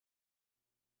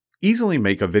Easily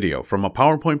make a video from a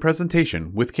PowerPoint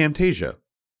presentation with Camtasia.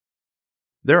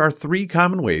 There are 3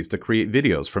 common ways to create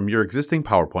videos from your existing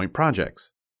PowerPoint projects.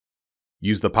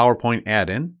 Use the PowerPoint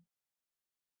add-in,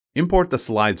 import the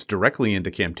slides directly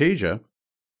into Camtasia,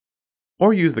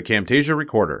 or use the Camtasia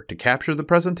recorder to capture the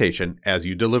presentation as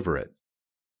you deliver it.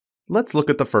 Let's look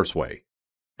at the first way,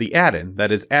 the add-in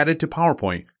that is added to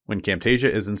PowerPoint when Camtasia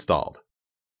is installed.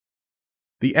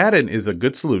 The add-in is a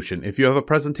good solution if you have a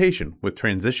presentation with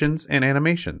transitions and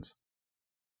animations.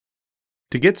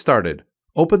 To get started,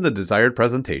 open the desired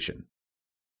presentation.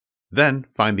 Then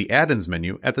find the Add-ins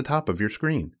menu at the top of your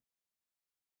screen.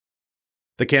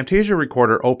 The Camtasia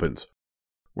recorder opens,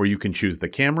 where you can choose the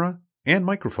camera and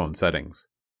microphone settings.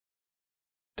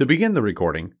 To begin the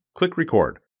recording, click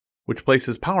Record, which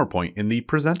places PowerPoint in the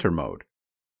presenter mode,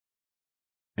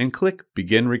 and click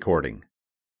Begin Recording.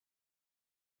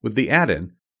 With the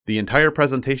add-in, the entire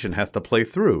presentation has to play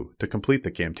through to complete the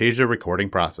Camtasia recording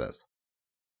process.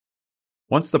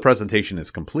 Once the presentation is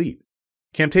complete,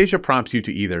 Camtasia prompts you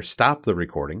to either stop the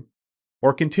recording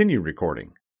or continue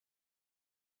recording.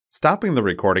 Stopping the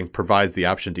recording provides the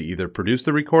option to either produce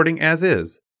the recording as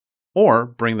is or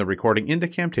bring the recording into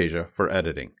Camtasia for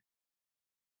editing.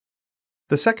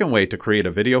 The second way to create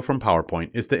a video from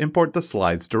PowerPoint is to import the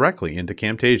slides directly into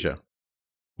Camtasia.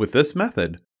 With this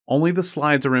method, only the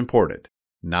slides are imported,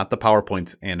 not the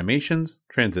PowerPoint's animations,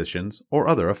 transitions, or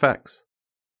other effects.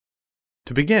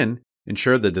 To begin,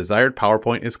 ensure the desired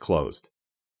PowerPoint is closed.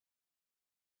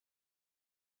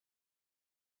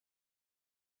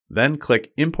 Then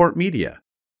click Import Media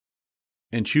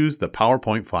and choose the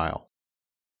PowerPoint file.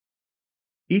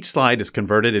 Each slide is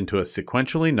converted into a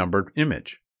sequentially numbered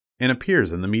image and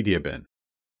appears in the media bin.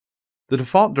 The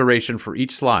default duration for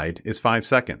each slide is 5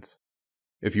 seconds.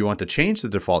 If you want to change the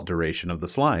default duration of the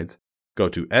slides, go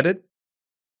to Edit,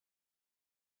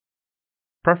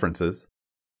 Preferences,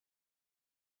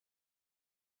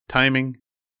 Timing,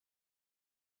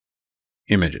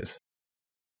 Images.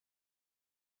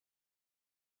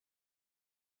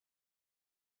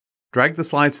 Drag the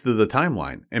slides through the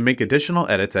timeline and make additional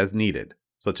edits as needed,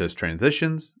 such as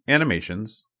transitions,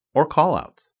 animations, or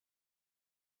callouts.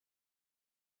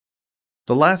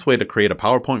 The last way to create a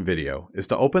PowerPoint video is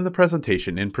to open the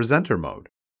presentation in presenter mode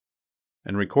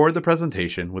and record the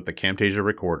presentation with the Camtasia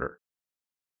recorder.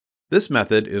 This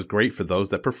method is great for those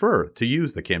that prefer to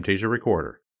use the Camtasia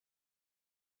recorder.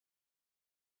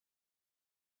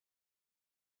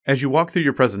 As you walk through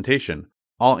your presentation,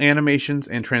 all animations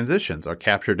and transitions are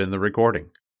captured in the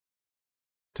recording.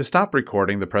 To stop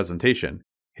recording the presentation,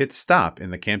 hit Stop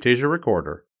in the Camtasia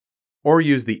recorder or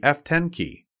use the F10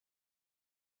 key.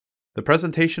 The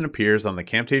presentation appears on the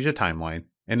Camtasia timeline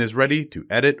and is ready to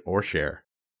edit or share.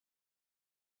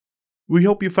 We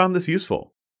hope you found this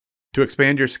useful. To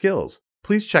expand your skills,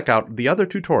 please check out the other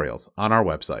tutorials on our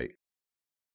website.